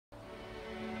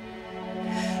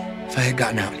If I had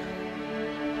gotten out,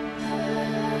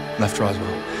 left Roswell,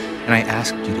 and I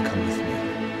asked you to come with me,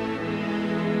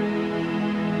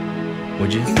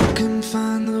 would you?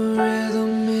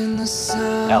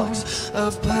 Alex,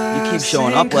 you keep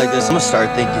showing up like this, I'm gonna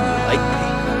start thinking you like me.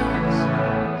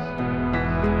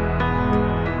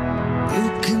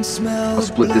 I'll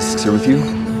split this sixer with you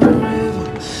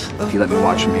if you let me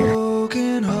watch from here.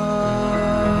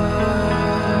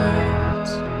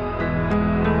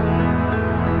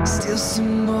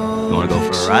 You wanna go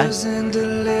for a ride?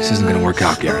 This isn't gonna work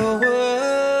out, Guerin.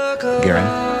 Guerin?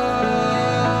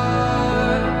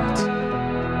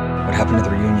 What happened at the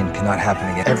reunion cannot happen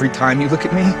again. Every time you look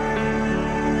at me,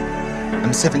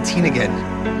 I'm 17 again.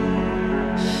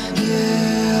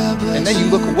 And then you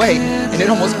look away, and it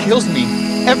almost kills me.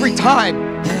 Every time.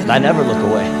 I never look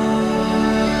away.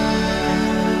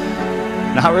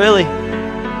 Not really.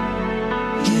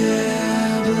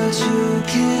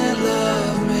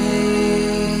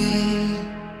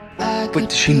 But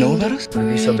does she know about us? Would it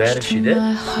be so bad if she did?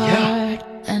 Yeah.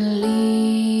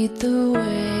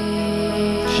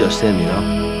 It's just him, you know?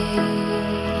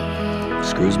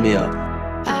 Screws me up.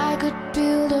 I could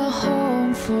build a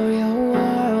home for your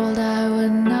world. I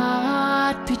would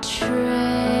not betray.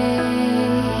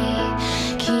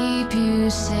 Keep you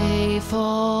safe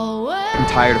always. I'm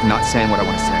tired of not saying what I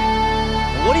want to say.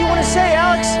 What do you want to say,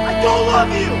 Alex? I don't love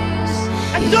you!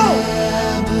 I don't!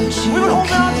 We were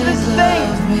holding on to this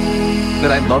thing!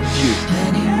 That I loved you.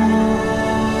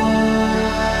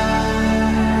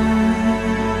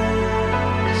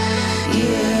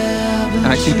 And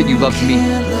I think that you loved me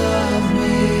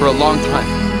for a long time.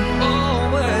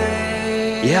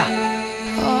 Yeah.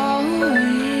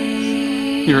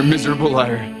 You're a miserable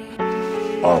liar.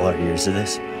 All our years of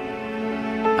this,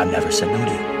 I've never said no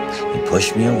to you. You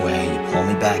push me away, you pull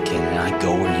me back in, and I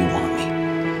go where you want me.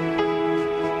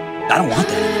 I don't want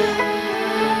that anymore.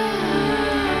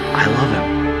 I love him.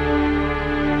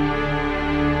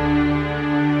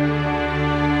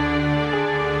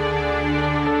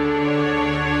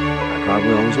 I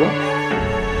probably always will.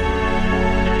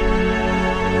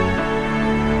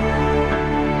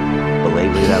 But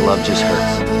lately, that love just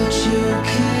hurts.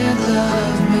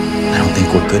 I don't think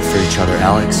we're good for each other,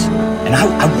 Alex. And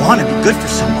I want to be good for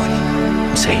somebody.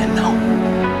 I'm saying no.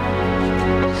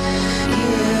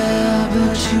 Yeah,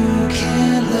 but you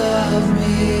can't love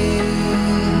me.